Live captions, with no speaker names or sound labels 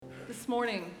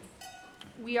morning,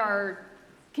 we are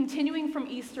continuing from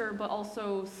Easter, but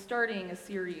also starting a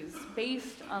series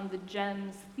based on the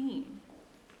GEMS theme,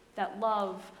 that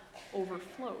love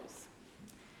overflows.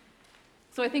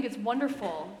 So I think it's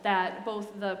wonderful that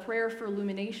both the prayer for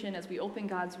illumination as we open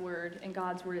God's Word and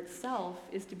God's Word itself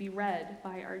is to be read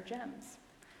by our GEMS.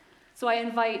 So I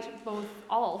invite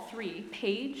all three,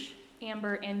 Paige,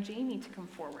 Amber, and Jamie to come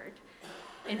forward.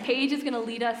 And Paige is going to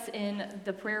lead us in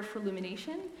the prayer for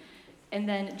illumination, and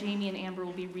then Jamie and Amber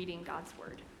will be reading God's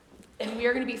Word. And we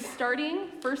are going to be starting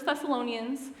 1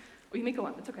 Thessalonians. Oh, you may go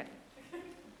up. It's okay.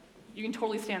 You can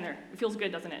totally stand there. It feels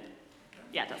good, doesn't it?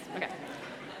 Yeah, it does. Okay.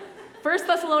 1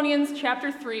 Thessalonians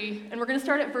chapter 3, and we're going to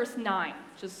start at verse 9,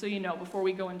 just so you know, before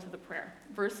we go into the prayer.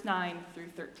 Verse 9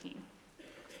 through 13.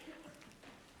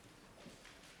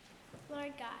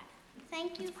 Lord God,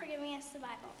 thank you for giving us the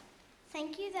Bible.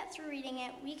 Thank you that through reading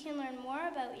it, we can learn more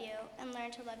about you and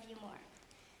learn to love you more.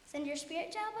 Send your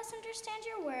Spirit to help us understand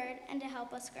your word and to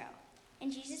help us grow.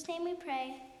 In Jesus' name we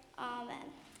pray. Amen.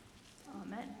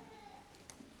 Amen.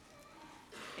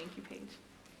 Thank you, Paige.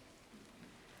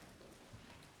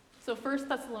 So 1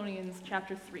 Thessalonians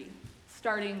chapter 3,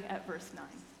 starting at verse 9.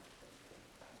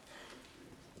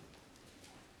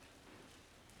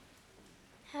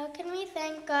 How can we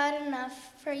thank God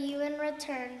enough for you in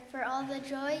return for all the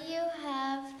joy you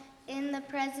have in the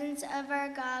presence of our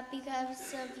God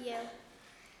because of you?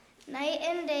 Night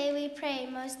and day we pray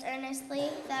most earnestly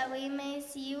that we may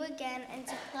see you again and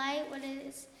supply what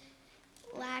is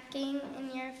lacking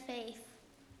in your faith.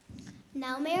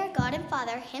 Now may our God and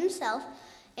Father himself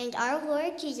and our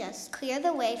Lord Jesus clear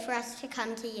the way for us to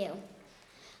come to you.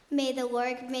 May the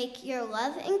Lord make your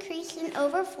love increase and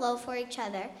overflow for each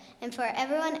other and for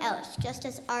everyone else, just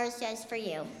as ours does for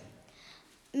you.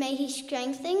 May he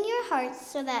strengthen your hearts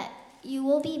so that you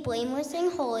will be blameless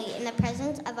and holy in the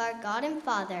presence of our God and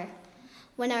Father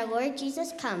when our Lord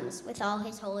Jesus comes with all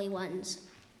his holy ones.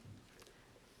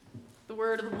 The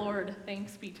word of the Lord.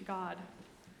 Thanks be to God.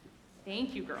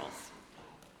 Thank you, girls.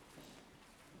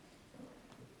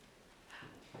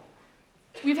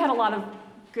 We've had a lot of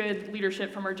good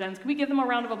leadership from our GEMS. Can we give them a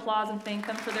round of applause and thank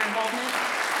them for their involvement?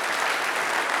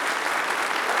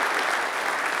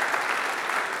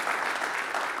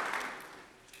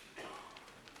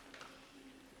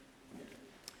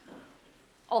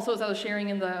 Also, as I was sharing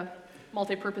in the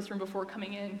multi-purpose room before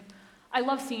coming in, I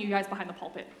love seeing you guys behind the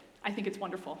pulpit. I think it's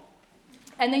wonderful.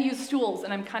 And they use stools,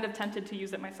 and I'm kind of tempted to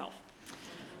use it myself.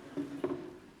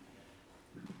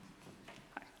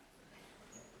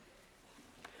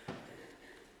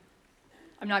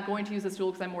 I'm not going to use the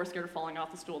stool because I'm more scared of falling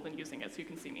off the stool than using it so you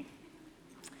can see me.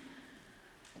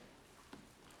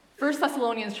 1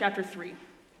 Thessalonians chapter 3. And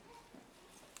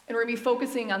we're going to be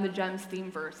focusing on the GEMS theme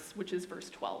verse, which is verse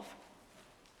 12.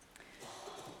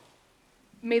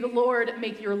 May the Lord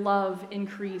make your love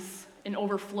increase and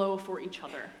overflow for each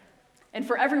other and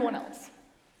for everyone else,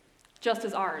 just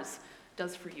as ours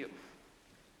does for you.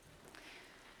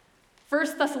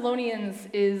 1 Thessalonians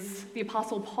is the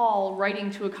Apostle Paul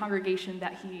writing to a congregation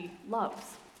that he loves,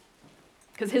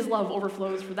 because his love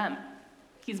overflows for them.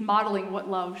 He's modeling what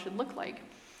love should look like.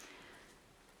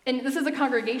 And this is a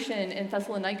congregation in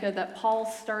Thessalonica that Paul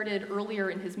started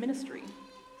earlier in his ministry.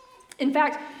 In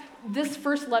fact, this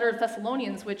first letter of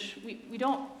Thessalonians, which we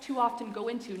don't too often go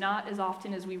into, not as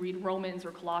often as we read Romans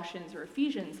or Colossians or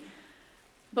Ephesians,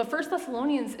 but 1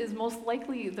 Thessalonians is most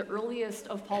likely the earliest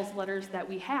of Paul's letters that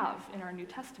we have in our New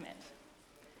Testament.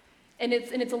 And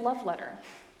it's a love letter.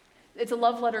 It's a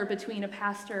love letter between a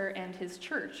pastor and his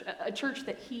church, a church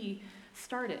that he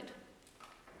started.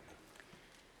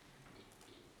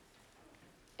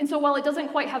 And so while it doesn't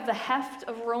quite have the heft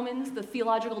of Romans, the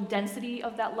theological density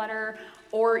of that letter,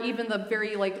 or even the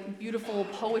very beautiful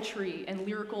poetry and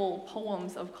lyrical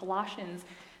poems of Colossians,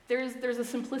 there's a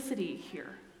simplicity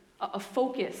here. A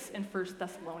focus in 1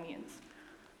 Thessalonians.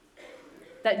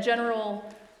 That general,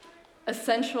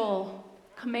 essential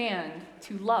command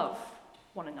to love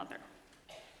one another.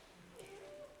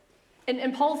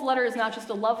 And Paul's letter is not just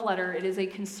a love letter, it is a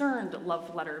concerned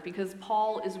love letter because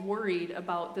Paul is worried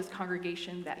about this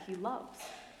congregation that he loves.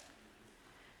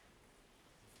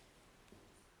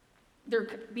 They're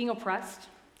being oppressed,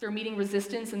 they're meeting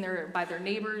resistance by their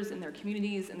neighbors, in their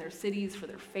communities, in their cities for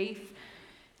their faith.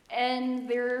 And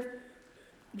they're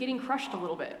getting crushed a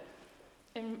little bit.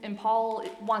 And Paul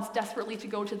wants desperately to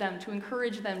go to them, to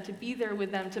encourage them, to be there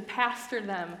with them, to pastor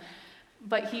them,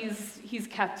 but he's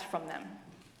kept from them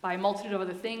by a multitude of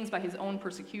other things, by his own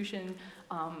persecution,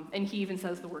 and he even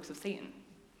says the works of Satan.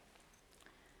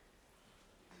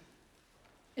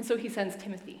 And so he sends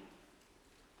Timothy.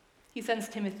 He sends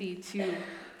Timothy to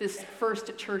this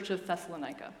first church of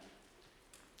Thessalonica.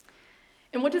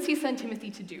 And what does he send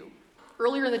Timothy to do?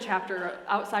 Earlier in the chapter,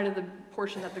 outside of the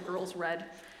portion that the girls read,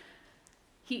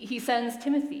 he sends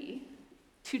Timothy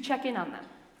to check in on them,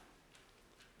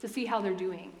 to see how they're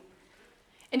doing,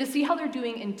 and to see how they're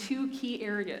doing in two key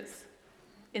areas,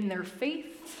 in their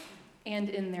faith and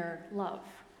in their love.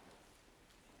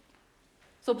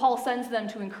 So Paul sends them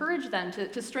to encourage them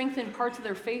to strengthen parts of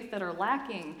their faith that are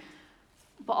lacking,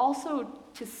 but also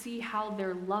to see how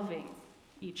they're loving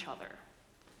each other.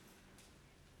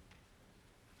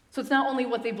 So it's not only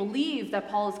what they believe that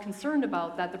Paul is concerned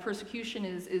about, that the persecution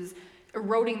is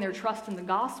eroding their trust in the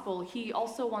gospel. He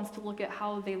also wants to look at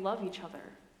how they love each other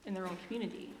in their own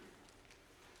community.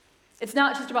 It's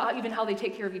not just about even how they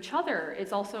take care of each other,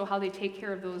 it's also how they take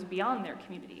care of those beyond their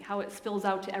community, how it spills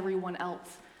out to everyone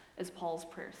else, as Paul's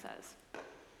prayer says.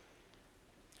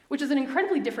 Which is an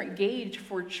incredibly different gauge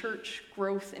for church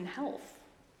growth and health,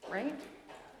 right?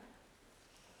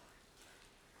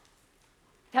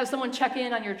 Have someone check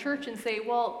in on your church and say,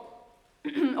 well,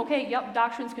 okay, yep,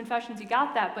 doctrines, confessions, you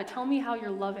got that, but tell me how you're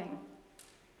loving.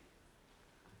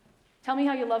 Tell me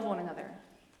how you love one another.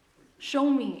 Show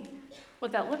me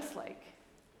what that looks like.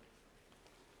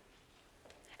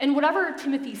 And whatever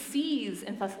Timothy sees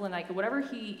in Thessalonica, whatever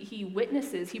he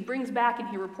witnesses, he brings back and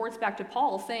he reports back to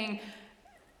Paul saying,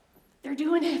 they're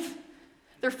doing it.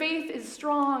 Their faith is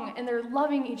strong and they're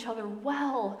loving each other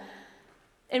well.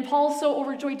 And Paul's so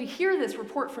overjoyed to hear this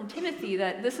report from Timothy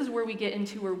that this is where we get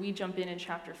into where we jump in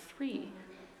chapter 3.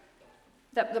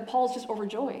 That Paul's just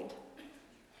overjoyed.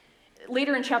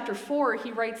 Later in chapter 4,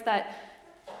 he writes that,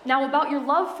 now about your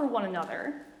love for one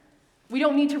another, we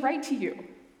don't need to write to you.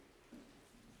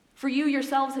 For you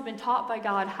yourselves have been taught by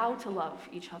God how to love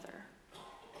each other.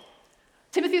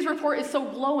 Timothy's report is so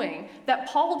glowing that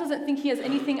Paul doesn't think he has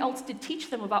anything else to teach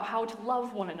them about how to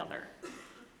love one another.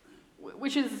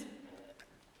 Which is,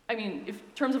 in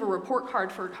terms of a report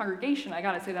card for a congregation, I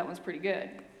gotta say that one's pretty good.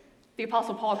 The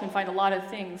Apostle Paul can find a lot of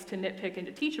things to nitpick and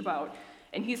to teach about,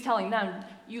 and he's telling them,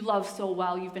 you love so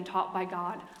well, you've been taught by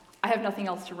God. I have nothing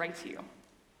else to write to you.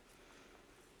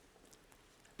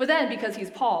 But then, because he's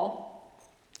Paul,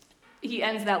 he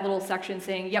ends that little section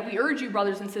saying, yet we urge you,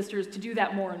 brothers and sisters, to do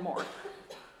that more and more.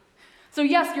 So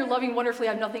yes, you're loving wonderfully,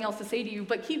 I have nothing else to say to you,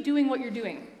 but keep doing what you're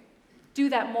doing. Do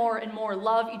that more and more.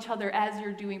 Love each other as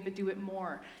you're doing, but do it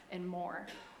more and more.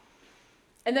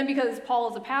 And then because Paul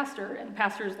is a pastor, and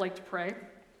pastors like to pray,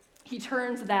 he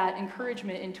turns that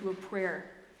encouragement into a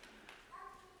prayer.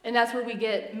 And that's where we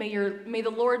get, may the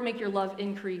Lord make your love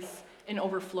increase and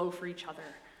overflow for each other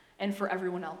and for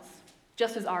everyone else,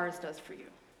 just as ours does for you.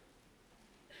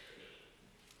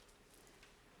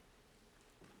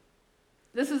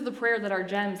 This is the prayer that our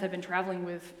gems have been traveling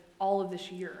with all of this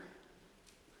year.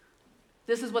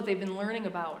 This is what they've been learning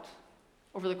about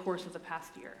over the course of the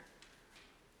past year.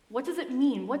 What does it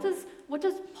mean? What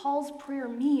does Paul's prayer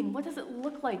mean? What does it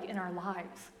look like in our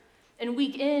lives? And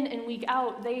week in and week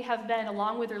out, they have been,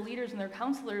 along with their leaders and their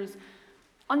counselors,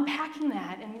 unpacking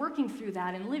that and working through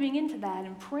that and living into that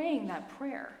and praying that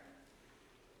prayer.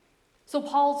 So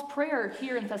Paul's prayer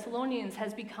here in Thessalonians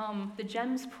has become the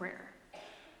Gems prayer,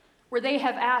 where they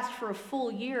have asked for a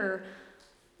full year,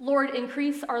 Lord,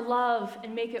 increase our love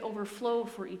and make it overflow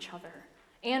for each other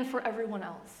and for everyone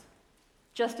else,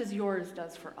 just as yours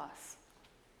does for us.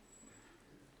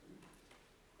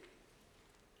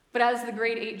 But as the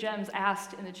grade 8 Gems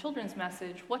asked in the children's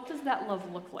message, what does that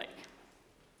love look like?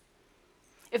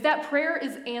 If that prayer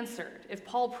is answered, if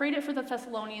Paul prayed it for the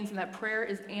Thessalonians and that prayer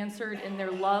is answered in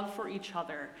their love for each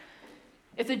other,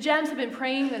 if the Gems have been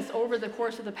praying this over the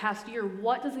course of the past year,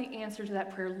 what does the answer to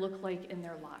that prayer look like in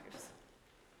their lives?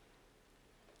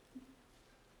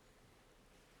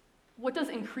 What does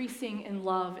increasing in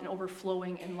love and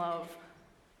overflowing in love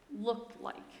look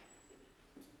like?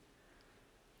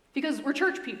 Because we're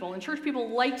church people, and church people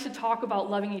like to talk about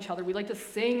loving each other. We like to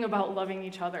sing about loving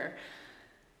each other.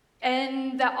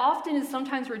 And that often is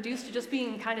sometimes reduced to just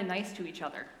being kind of nice to each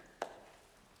other.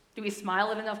 Do we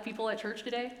smile at enough people at church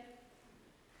today?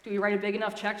 Do we write a big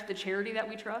enough check to the charity that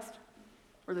we trust?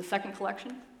 Or the second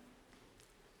collection?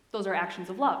 Those are actions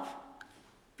of love.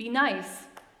 Be nice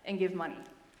and give money.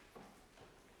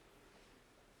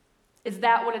 Is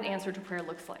that what an answer to prayer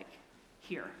looks like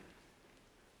here?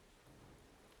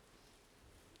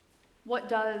 What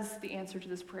does the answer to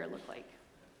this prayer look like?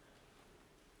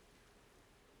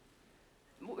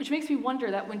 Which makes me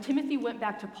wonder that when Timothy went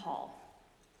back to Paul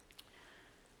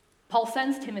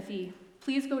sends Timothy,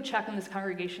 please go check on this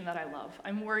congregation that I love.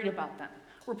 I'm worried about them.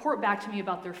 Report back to me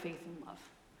about their faith and love.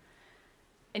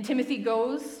 And Timothy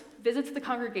goes, visits the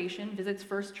congregation, visits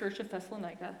First Church of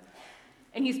Thessalonica,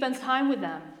 and he spends time with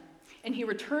them, and he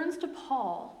returns to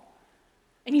Paul,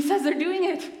 and he says they're doing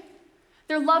it.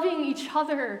 They're loving each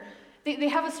other. They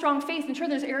have a strong faith, and sure,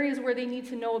 there's areas where they need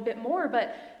to know a bit more,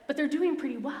 but they're doing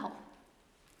pretty well.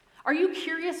 Are you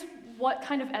curious what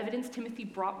kind of evidence Timothy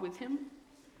brought with him?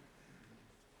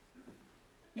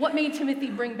 What made Timothy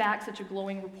bring back such a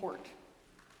glowing report?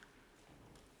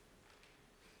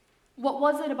 What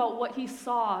was it about what he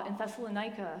saw in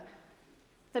Thessalonica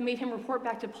that made him report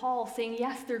back to Paul saying,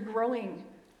 yes, they're growing.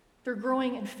 They're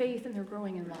growing in faith and they're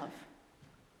growing in love.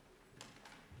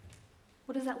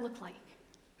 What does that look like?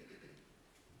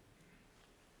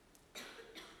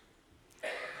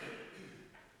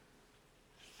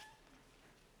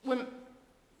 When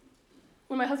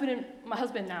my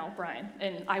husband now, Brian,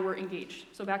 and I were engaged,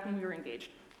 so back when we were engaged,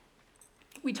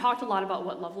 we talked a lot about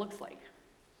what love looks like.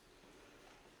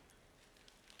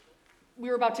 We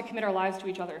were about to commit our lives to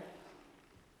each other,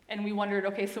 and we wondered,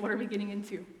 okay, so what are we getting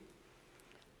into?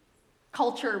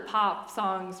 Culture, pop,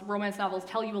 songs, romance novels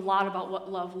tell you a lot about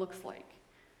what love looks like.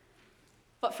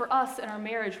 But for us in our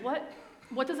marriage, what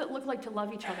does it look like to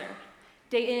love each other?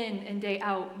 Day in and day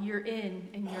out, year in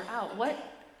and year out.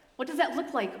 What does that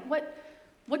look like?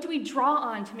 What do we draw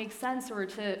on to make sense or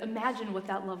to imagine what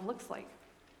that love looks like?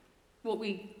 What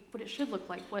it should look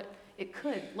like, what it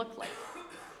could look like.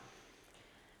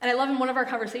 And I love in one of our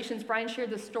conversations, Brian shared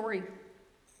this story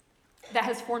that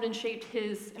has formed and shaped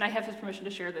his, and I have his permission to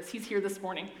share this. He's here this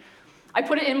morning. I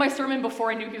put it in my sermon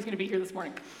before I knew he was going to be here this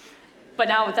morning. But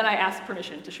then I asked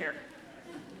permission to share.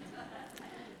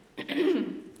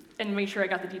 And make sure I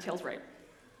got the details right.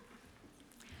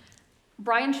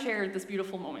 Brian shared this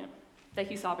beautiful moment that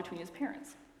he saw between his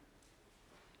parents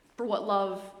for what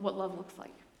love looks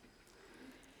like.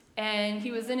 And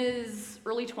he was in his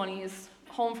early 20s,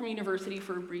 home from university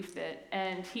for a brief bit,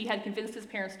 and he had convinced his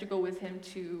parents to go with him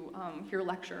to hear a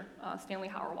lecture, Stanley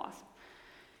Hauerwas.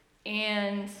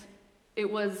 And it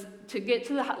was, to get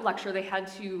to the lecture, they had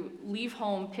to leave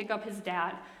home, pick up his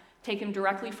dad, take him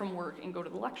directly from work, and go to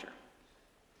the lecture.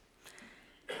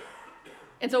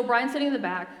 And so Brian's sitting in the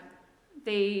back.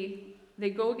 They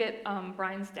go get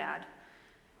Brian's dad.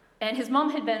 And his mom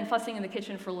had been fussing in the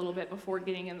kitchen for a little bit before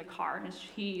getting in the car, and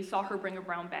he saw her bring a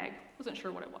brown bag. Wasn't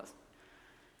sure what it was.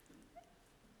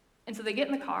 And so they get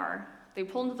in the car, they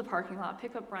pull into the parking lot,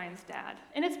 pick up Brian's dad,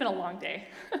 and it's been a long day.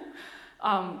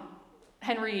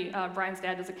 Henry, Brian's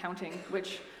dad, does accounting,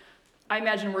 which I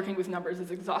imagine working with numbers is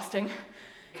exhausting.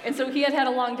 And so he had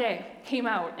a long day, came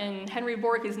out, and Henry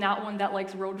Bork is not one that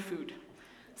likes road food.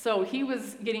 So he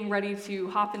was getting ready to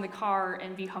hop in the car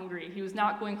and be hungry. He was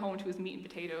not going home to his meat and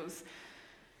potatoes.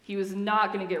 He was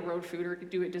not going to get road food or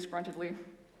do it disgruntledly.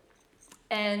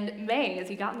 And May, as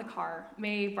he got in the car,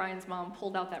 Brian's mom,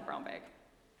 pulled out that brown bag.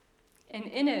 And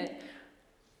in it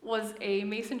was a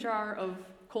mason jar of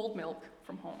cold milk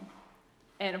from home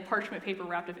and a parchment paper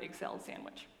wrapped of egg salad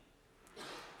sandwich.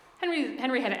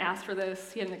 Henry hadn't asked for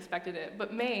this, he hadn't expected it,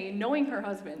 but May, knowing her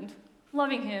husband,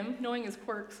 loving him, knowing his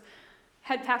quirks,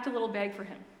 had packed a little bag for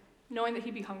him, knowing that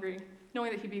he'd be hungry,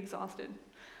 knowing that he'd be exhausted.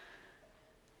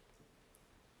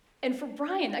 And for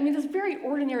Brian, this very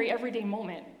ordinary, everyday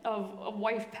moment of a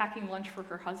wife packing lunch for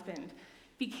her husband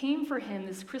became for him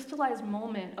this crystallized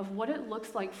moment of what it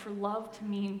looks like for love to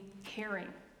mean caring,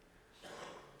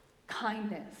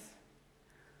 kindness,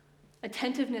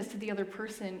 attentiveness to the other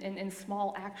person in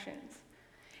small actions.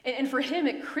 And for him,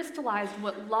 it crystallized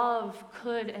what love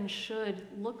could and should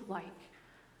look like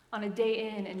on a day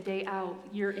in and day out,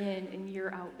 year in and year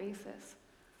out basis.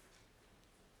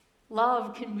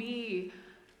 Love can be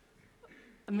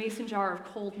a mason jar of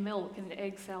cold milk and an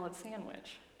egg salad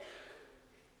sandwich.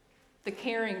 The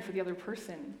caring for the other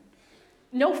person.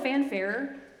 No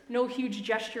fanfare, no huge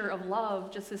gesture of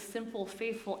love, just a simple,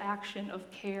 faithful action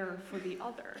of care for the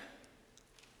other.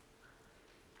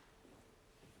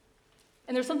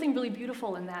 And there's something really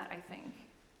beautiful in that, I think.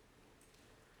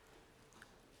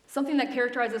 Something that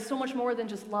characterizes so much more than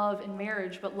just love in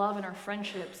marriage, but love in our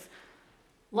friendships,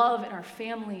 love in our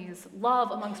families,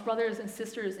 love amongst brothers and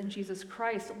sisters in Jesus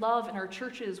Christ, love in our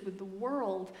churches with the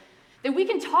world. That we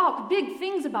can talk big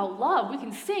things about love, we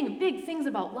can sing big things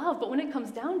about love, but when it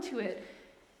comes down to it,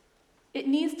 it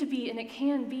needs to be and it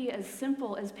can be as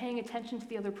simple as paying attention to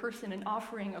the other person and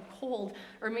offering a cold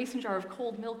or a mason jar of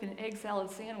cold milk and an egg salad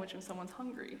sandwich when someone's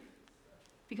hungry.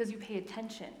 Because you pay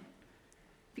attention.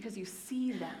 Because you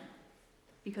see them,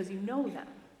 because you know them.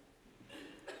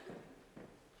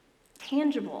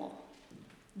 Tangible,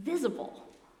 visible.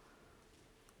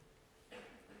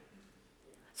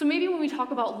 So maybe when we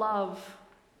talk about love,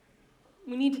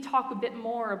 we need to talk a bit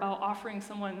more about offering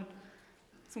someone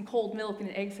some cold milk and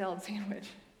an egg salad sandwich.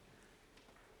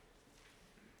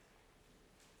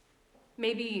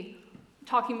 Maybe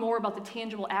talking more about the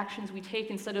tangible actions we take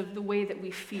instead of the way that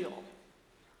we feel.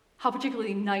 How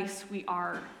particularly nice we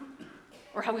are,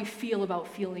 or how we feel about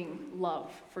feeling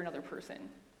love for another person.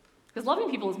 Because loving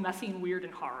people is messy and weird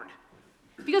and hard.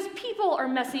 Because people are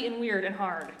messy and weird and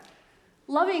hard.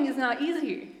 Loving is not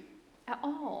easy at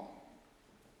all.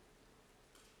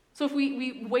 So if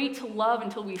we wait to love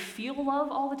until we feel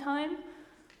love all the time,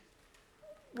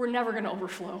 we're never going to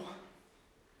overflow.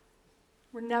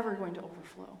 We're never going to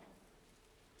overflow.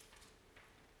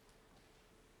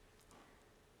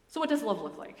 So what does love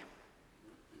look like?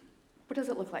 What does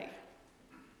it look like?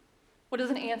 What does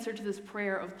an answer to this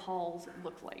prayer of Paul's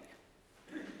look like?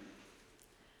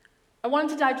 I wanted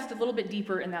to dive just a little bit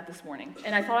deeper in that this morning,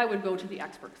 and I thought I would go to the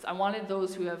experts. I wanted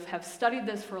those who have studied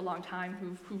this for a long time,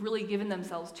 who've really given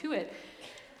themselves to it.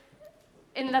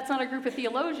 And that's not a group of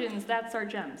theologians, that's our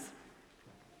gems,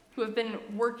 who have been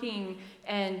working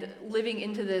and living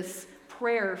into this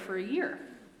prayer for a year.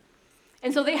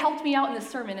 And so they helped me out in this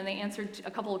sermon, and they answered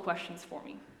a couple of questions for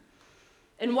me.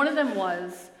 And one of them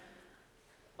was,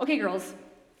 okay, girls,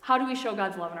 how do we show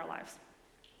God's love in our lives?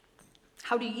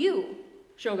 How do you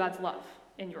show God's love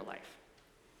in your life?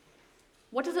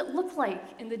 What does it look like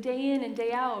in the day in and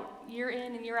day out, year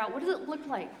in and year out? What does it look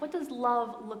like? What does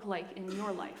love look like in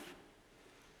your life?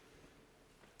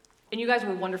 And you guys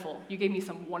were wonderful. You gave me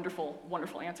some wonderful,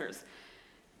 wonderful answers.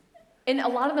 And a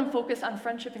lot of them focused on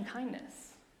friendship and kindness.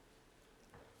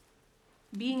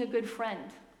 Being a good friend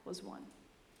was one.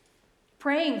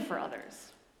 Praying for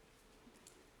others.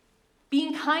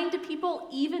 Being kind to people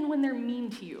even when they're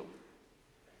mean to you.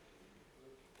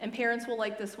 And parents will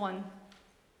like this one.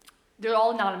 They're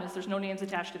all anonymous. There's no names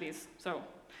attached to these. So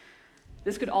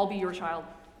this could all be your child.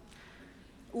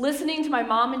 Listening to my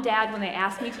mom and dad when they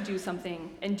ask me to do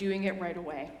something and doing it right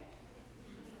away.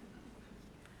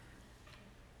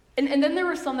 And then there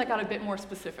were some that got a bit more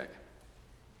specific.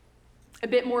 A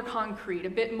bit more concrete, a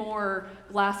bit more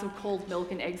glass of cold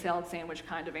milk and egg salad sandwich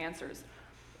kind of answers.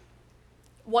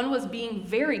 One was being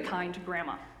very kind to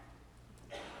Grandma.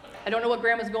 I don't know what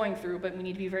Grandma's going through, but we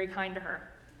need to be very kind to her.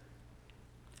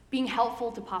 Being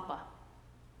helpful to Papa.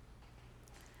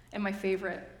 And my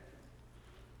favorite,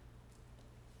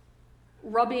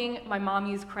 rubbing my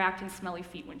mommy's cracked and smelly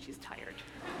feet when she's tired.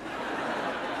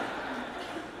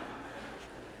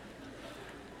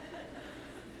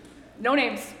 No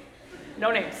names. No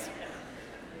names.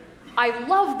 I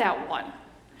love that one.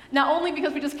 Not only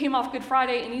because we just came off Good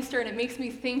Friday and Easter, and it makes me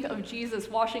think of Jesus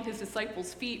washing his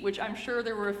disciples' feet, which I'm sure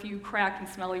there were a few cracked and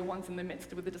smelly ones in the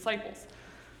midst with the disciples.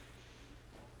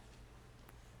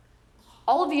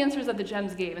 All of the answers that the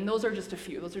gems gave, and those are just a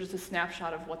few, those are just a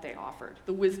snapshot of what they offered,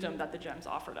 the wisdom that the gems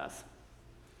offered us,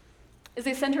 is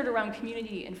they centered around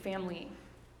community and family,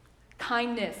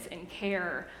 kindness and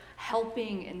care,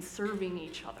 helping and serving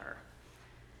each other.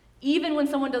 Even when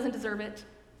someone doesn't deserve it,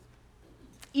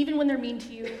 even when they're mean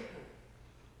to you,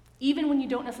 even when you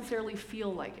don't necessarily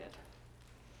feel like it.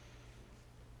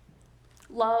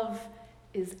 Love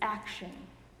is action.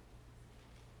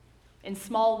 In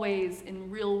small ways, in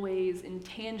real ways, in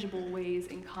tangible ways,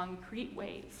 in concrete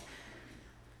ways.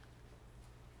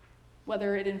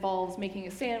 Whether it involves making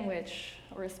a sandwich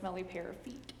or a smelly pair of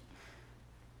feet.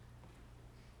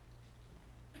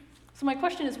 So my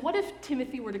question is, what if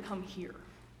Timothy were to come here?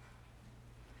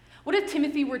 What if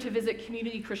Timothy were to visit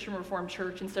Community Christian Reformed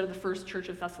Church instead of the First Church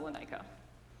of Thessalonica?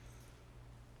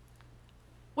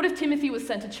 What if Timothy was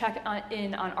sent to check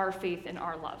in on our faith and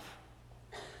our love?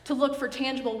 To look for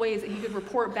tangible ways that he could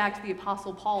report back to the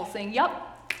Apostle Paul saying,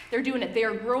 yep, they're doing it. They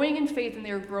are growing in faith and they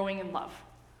are growing in love.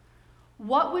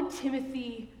 What would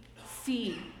Timothy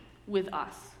see with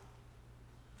us?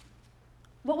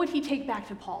 What would he take back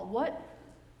to Paul? What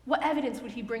evidence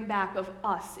would he bring back of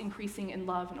us increasing in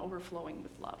love and overflowing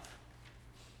with love?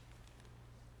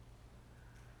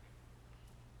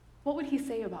 What would he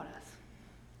say about us?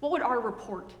 What would our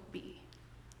report be?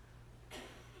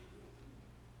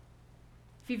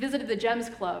 If he visited the GEMS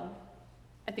Club,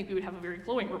 I think we would have a very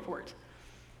glowing report.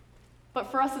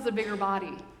 But for us as a bigger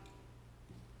body,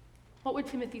 what would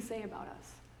Timothy say about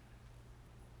us?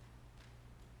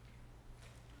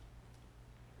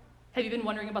 Have you been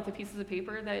wondering about the pieces of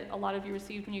paper that a lot of you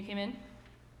received when you came in?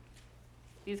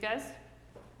 These guys?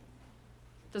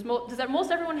 Does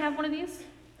most everyone have one of these?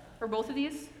 Or both of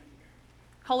these?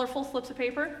 Colorful slips of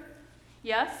paper?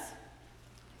 Yes?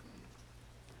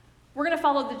 We're going to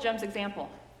follow the GEMS example.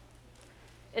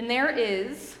 And there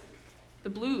is the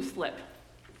blue slip.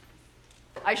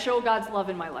 I show God's love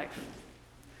in my life.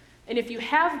 And if you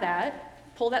have that,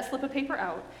 pull that slip of paper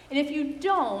out. And if you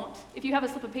don't, if you have a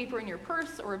slip of paper in your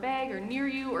purse or a bag or near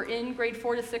you or in grade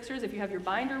 4 to 6ers, if you have your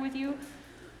binder with you,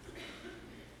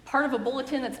 part of a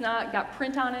bulletin that's not got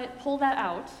print on it, pull that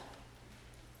out.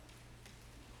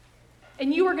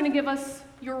 And you are going to give us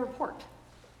your report.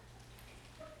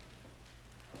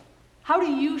 How do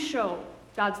you show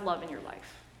God's love in your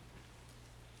life?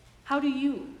 How do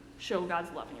you show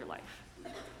God's love in your life?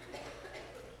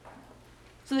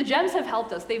 So the gems have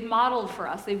helped us. They've modeled for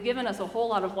us. They've given us a whole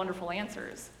lot of wonderful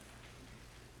answers.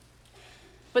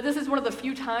 But this is one of the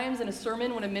few times in a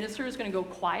sermon when a minister is going to go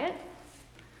quiet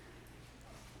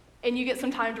and you get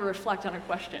some time to reflect on a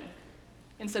question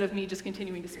instead of me just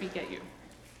continuing to speak at you.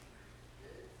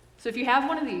 So if you have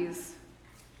one of these,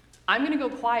 I'm going to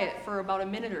go quiet for about a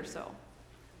minute or so,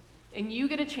 and you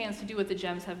get a chance to do what the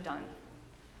gems have done.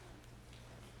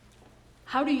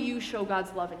 How do you show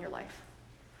God's love in your life?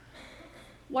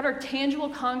 What are tangible,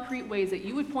 concrete ways that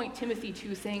you would point Timothy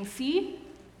to saying, see,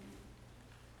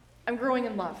 I'm growing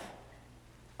in love.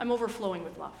 I'm overflowing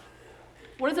with love.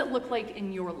 What does it look like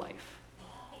in your life?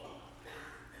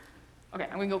 Okay,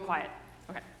 I'm going to go quiet.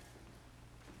 Okay.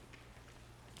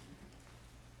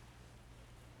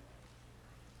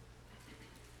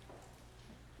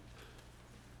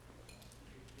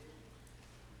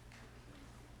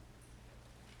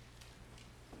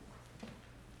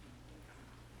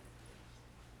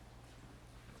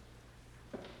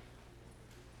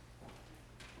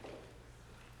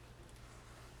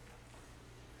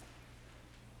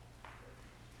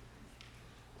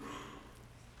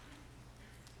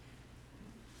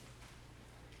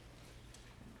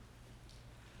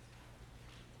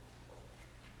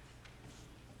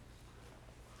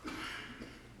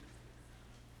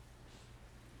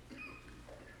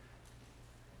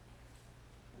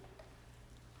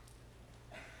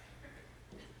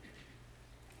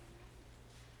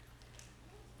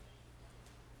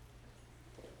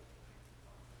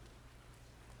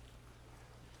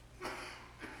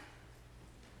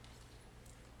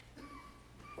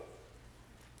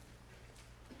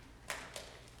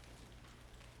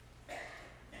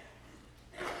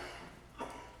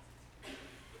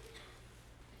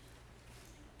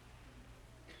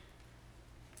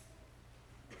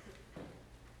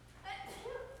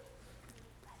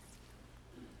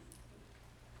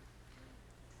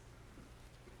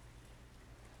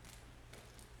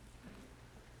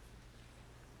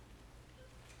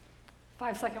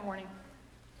 Five-second warning.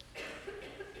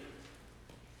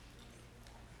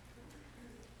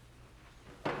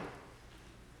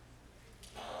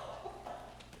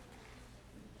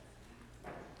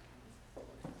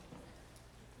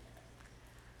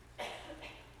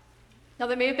 Now,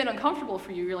 that may have been uncomfortable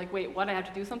for you. You're like, wait, what? I have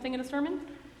to do something in a sermon?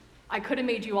 I could have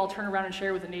made you all turn around and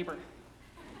share with a neighbor.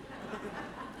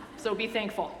 So be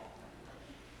thankful.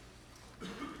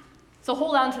 So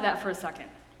hold on to that for a second.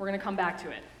 We're going to come back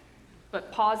to it.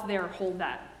 But pause there, hold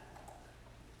that.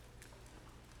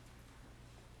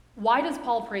 Why does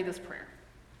Paul pray this prayer?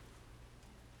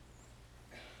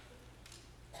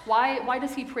 Why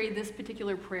does he pray this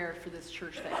particular prayer for this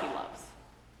church that he loves?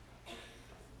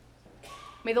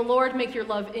 May the Lord make your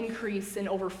love increase and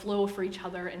overflow for each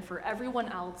other and for everyone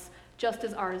else, just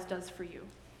as ours does for you.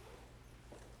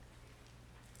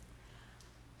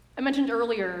 I mentioned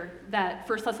earlier that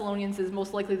 1 Thessalonians is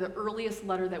most likely the earliest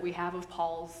letter that we have of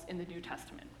Paul's in the New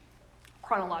Testament,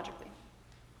 chronologically.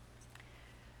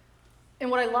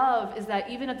 And what I love is that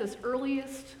even at this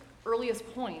earliest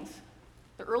point,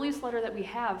 the earliest letter that we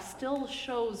have still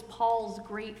shows Paul's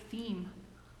great theme,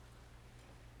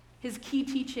 his key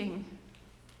teaching,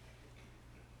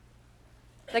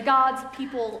 that God's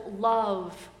people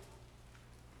love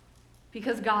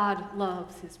because God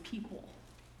loves his people.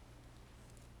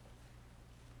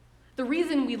 The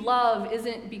reason we love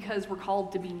isn't because we're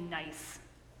called to be nice.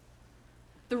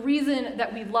 The reason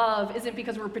that we love isn't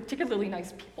because we're particularly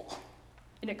nice people,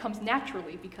 and it comes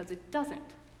naturally because it doesn't.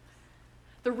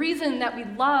 The reason that we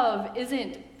love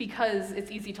isn't because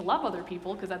it's easy to love other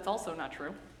people, because that's also not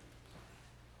true.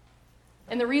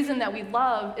 And the reason that we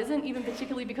love isn't even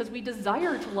particularly because we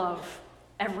desire to love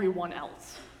everyone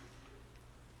else,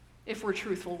 if we're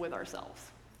truthful with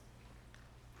ourselves.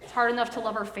 It's hard enough to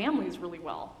love our families really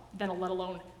well, let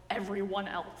alone everyone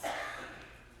else.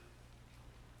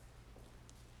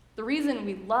 The reason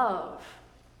we love,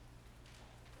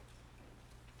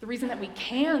 the reason that we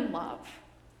can love,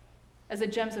 as the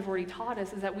gems have already taught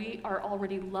us, is that we are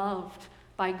already loved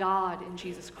by God in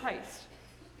Jesus Christ.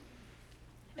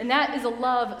 And that is a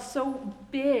love so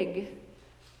big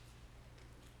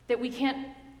that we can't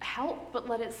help but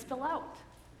let it spill out.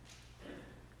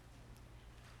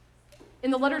 In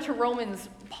the letter to Romans,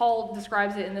 Paul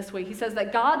describes it in this way. He says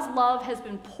that God's love has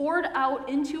been poured out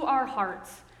into our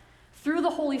hearts through the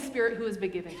Holy Spirit who has been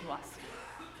given to us.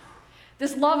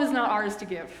 This love is not ours to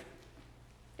give.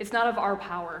 It's not of our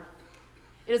power.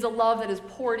 It is a love that is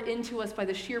poured into us by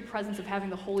the sheer presence of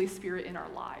having the Holy Spirit in our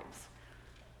lives.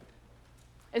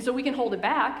 And so we can hold it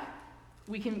back.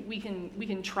 We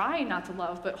can try not to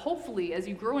love, but hopefully as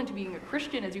you grow into being a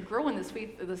Christian, as you grow in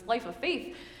this life of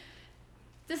faith,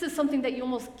 this is something that you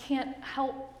almost can't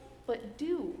help but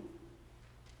do.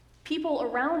 People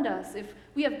around us, if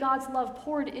we have God's love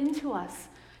poured into us,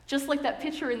 just like that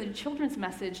picture in the children's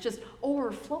message, just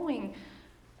overflowing,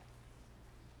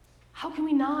 how can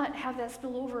we not have that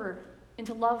spill over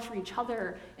into love for each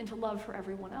other, into love for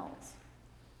everyone else?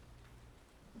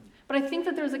 But I think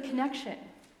that there's a connection,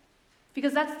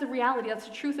 because that's the reality, that's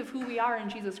the truth of who we are in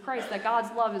Jesus Christ, that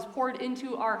God's love is poured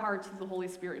into our hearts through the Holy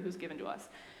Spirit who's given to us.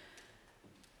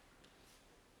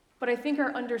 But I think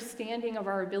our understanding of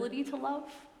our ability to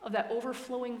love, of that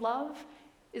overflowing love,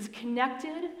 is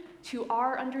connected to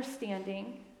our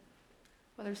understanding,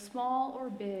 whether small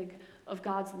or big, of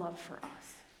God's love for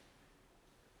us.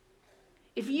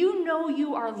 If you know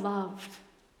you are loved,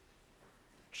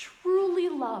 truly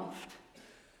loved,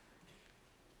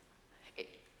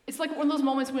 it's like one of those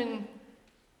moments when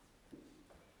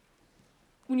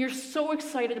you're so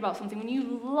excited about something, when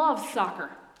you love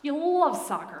soccer,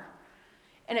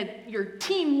 and your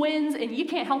team wins and you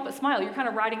can't help but smile. You're kind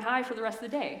of riding high for the rest of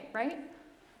the day, right?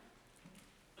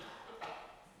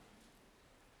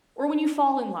 Or when you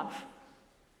fall in love,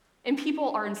 and people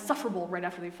are insufferable right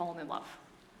after they've fallen in love,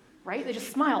 right? They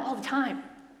just smile all the time.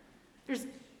 There's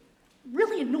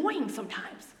really annoying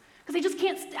sometimes, because they just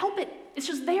can't help it. It's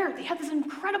just there. They have this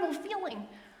incredible feeling.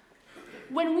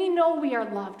 When we know we are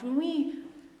loved, when we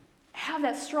have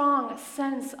that strong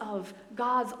sense of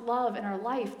God's love in our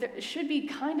life, it should be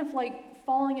kind of like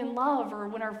falling in love, or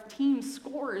when our team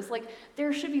scores. Like,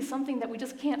 there should be something that we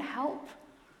just can't help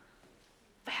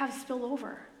but have spill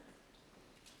over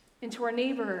into our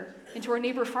neighbor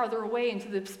farther away, into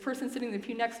the person sitting in the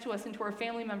pew next to us, into our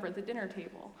family member at the dinner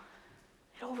table.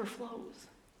 It overflows.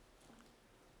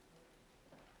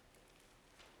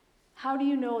 How do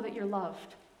you know that you're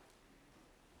loved?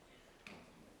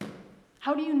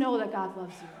 How do you know that God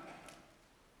loves you?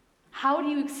 How do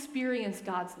you experience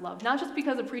God's love? Not just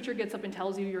because a preacher gets up and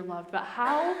tells you you're loved, but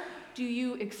how do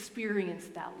you experience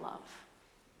that love?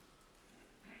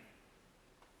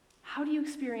 How do you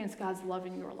experience God's love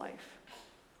in your life?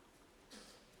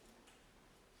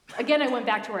 Again, I went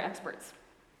back to our experts.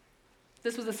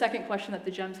 This was the second question that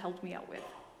the GEMS helped me out with.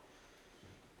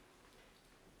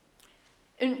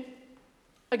 And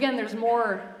again, there's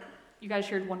more. You guys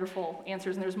shared wonderful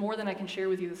answers, and there's more than I can share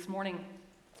with you this morning.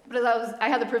 But as I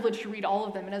had the privilege to read all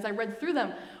of them, and as I read through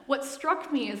them, what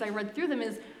struck me as I read through them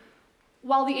is,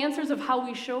 while the answers of how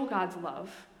we show God's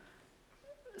love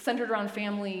centered around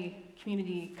family,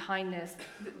 community, kindness,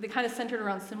 they kind of centered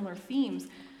around similar themes,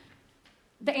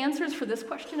 the answers for this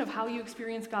question of how you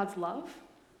experience God's love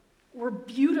were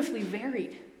beautifully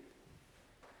varied.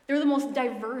 They were the most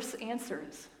diverse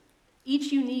answers,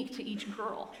 each unique to each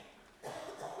girl.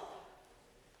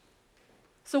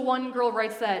 So one girl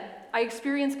writes that, I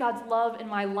experience God's love in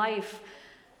my life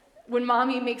when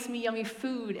mommy makes me yummy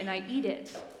food and I eat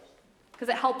it, because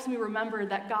it helps me remember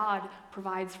that God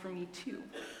provides for me too.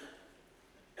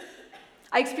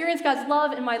 I experience God's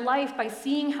love in my life by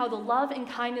seeing how the love and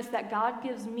kindness that God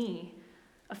gives me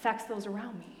affects those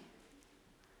around me.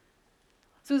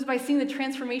 So it was by seeing the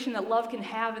transformation that love can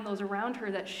have in those around her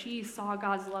that she saw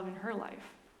God's love in her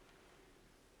life.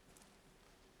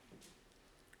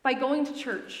 By going to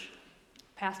church,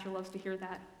 Pastor loves to hear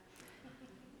that.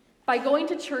 By going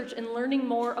to church and learning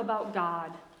more about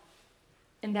God,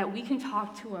 and that we can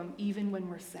talk to him even when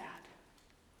we're sad.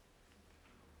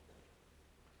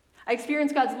 I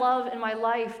experience God's love in my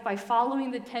life by following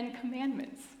the 10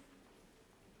 Commandments.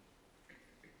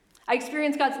 I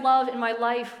experience God's love in my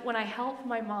life when I help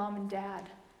my mom and dad.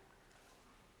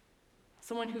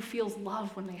 Someone who feels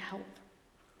love when they help.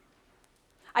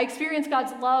 I experience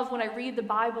God's love when I read the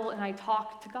Bible and I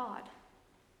talk to God.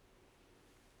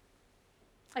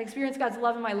 I experience God's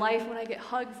love in my life when I get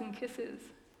hugs and kisses.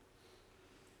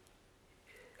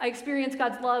 I experience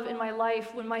God's love in my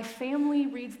life when my family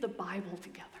reads the Bible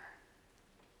together.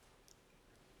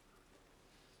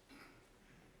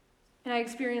 And I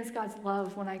experience God's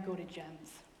love when I go to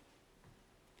GEMS.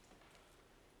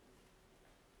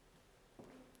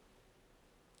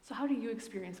 So how do you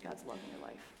experience God's love in your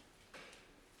life?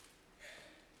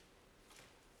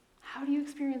 How do you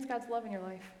experience God's love in your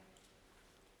life?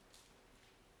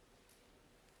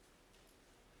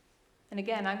 And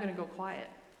again, I'm going to go quiet.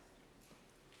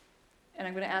 And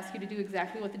I'm going to ask you to do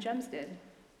exactly what the gems did.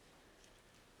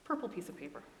 Purple piece of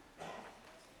paper.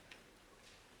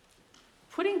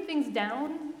 Putting things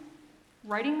down,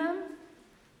 writing them,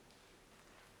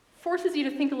 forces you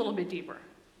to think a little bit deeper.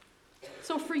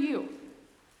 So for you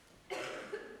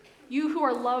who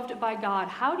are loved by God,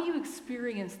 how do you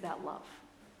experience that love?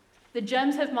 The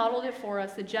gems have modeled it for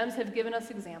us. The gems have given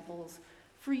us examples.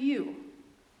 For you,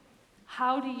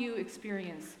 how do you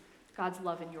experience God's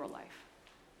love in your life?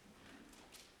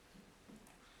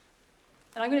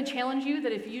 And I'm going to challenge you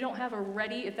that if you don't have a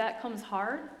ready, if that comes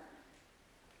hard,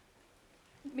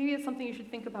 maybe it's something you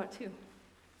should think about too.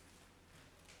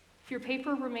 If your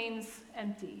paper remains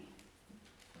empty,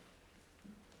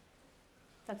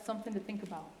 that's something to think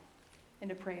about and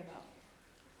to pray about.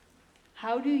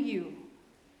 How do you,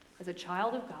 as a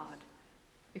child of God,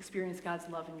 experience God's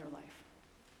love in your life?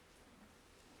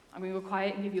 I'm going to go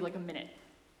quiet and give you like a minute,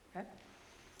 okay?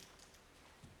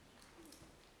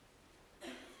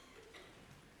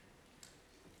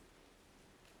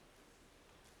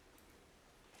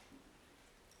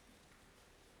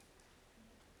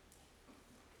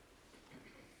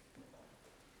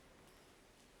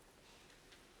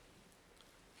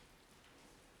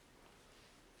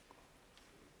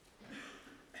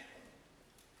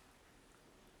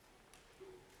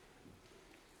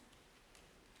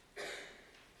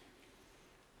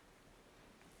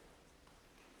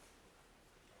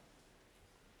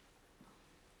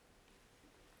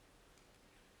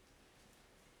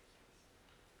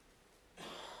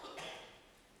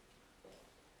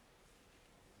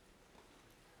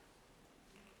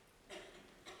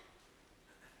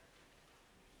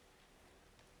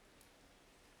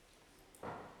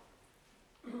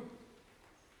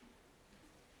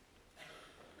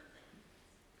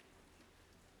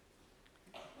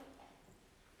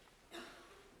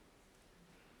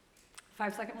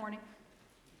 Five-second warning.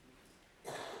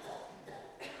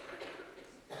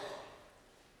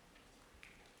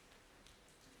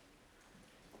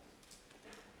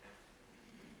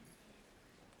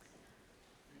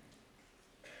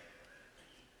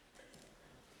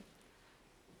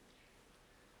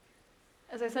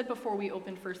 As I said before we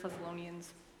opened 1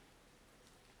 Thessalonians,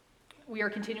 we are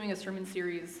continuing a sermon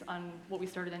series on what we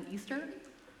started on Easter,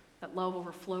 that love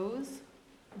overflows,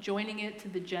 joining it to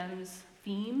the gems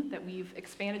theme that we've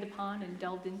expanded upon and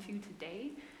delved into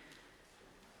today.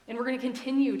 And we're going to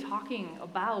continue talking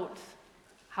about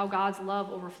how God's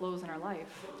love overflows in our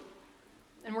life.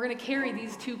 And we're going to carry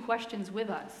these two questions with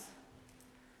us.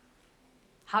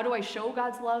 How do I show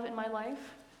God's love in my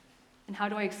life? And how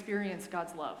do I experience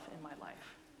God's love in my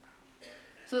life?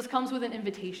 So this comes with an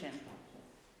invitation.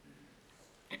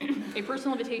 A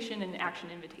personal invitation and an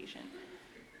action invitation.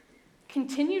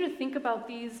 Continue to think about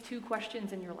these two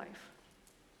questions in your life.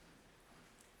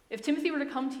 If Timothy were to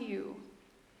come to you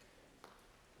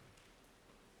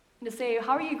and to say,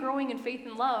 how are you growing in faith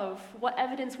and love? What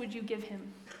evidence would you give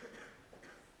him?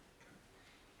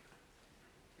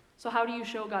 So how do you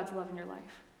show God's love in your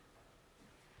life?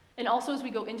 And also as we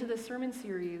go into this sermon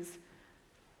series,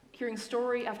 hearing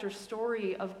story after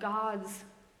story of God's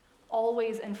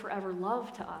always and forever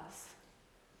love to us,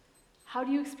 how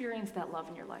do you experience that love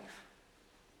in your life?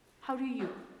 How do you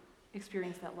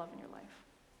experience that love in your life?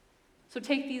 So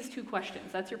take these two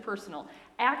questions. That's your personal.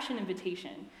 Action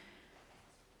invitation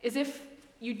is if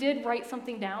you did write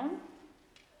something down,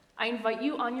 I invite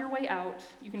you on your way out,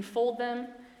 you can fold them,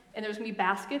 and there's going to be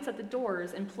baskets at the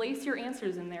doors, and place your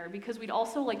answers in there, because we'd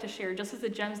also like to share, just as the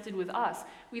gems did with us,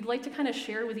 we'd like to kind of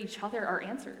share with each other our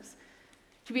answers.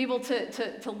 To be able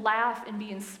to laugh and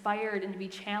be inspired and to be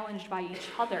challenged by each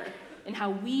other in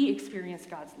how we experience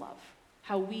God's love,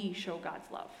 how we show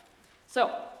God's love. So,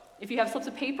 if you have slips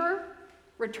of paper,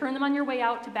 return them on your way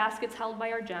out to baskets held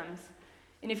by our gems.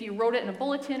 And if you wrote it in a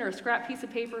bulletin or a scrap piece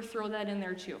of paper, throw that in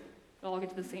there too. It'll all get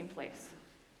to the same place.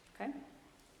 Okay?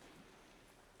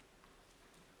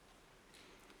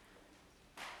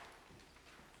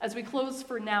 As we close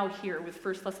for now here with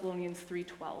 1 Thessalonians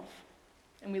 3:12,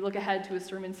 and we look ahead to a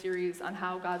sermon series on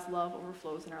how God's love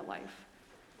overflows in our life,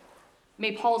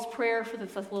 may Paul's prayer for the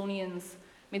Thessalonians,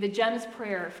 may the gems'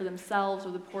 prayer for themselves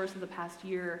over the course of the past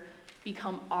year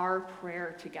become our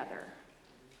prayer together.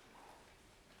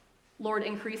 Lord,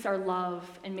 increase our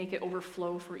love and make it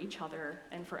overflow for each other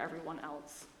and for everyone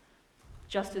else,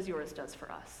 just as yours does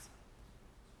for us.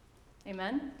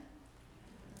 Amen?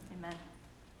 Amen.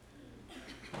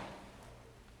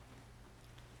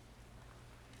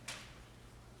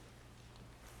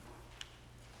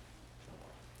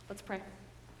 Let's pray.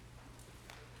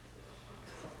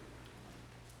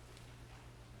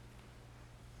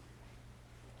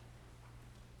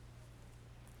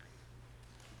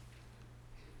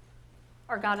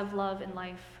 our God of love and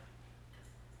life,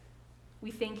 we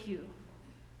thank you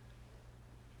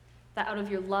that out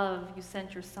of your love you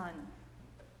sent your Son,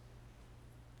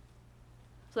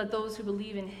 so that those who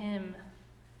believe in him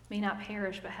may not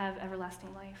perish but have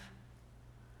everlasting life.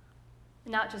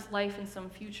 And not just life in some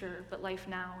future, but life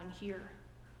now and here.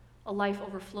 A life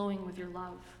overflowing with your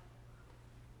love.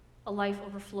 A life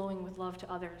overflowing with love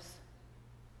to others,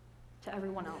 to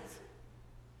everyone else.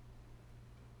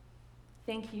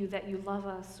 Thank you that you love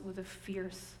us with a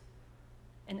fierce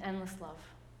and endless love.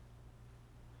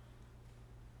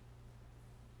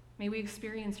 May we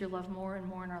experience your love more and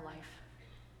more in our life.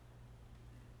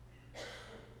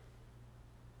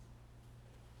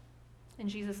 In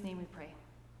Jesus' name we pray.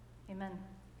 Amen.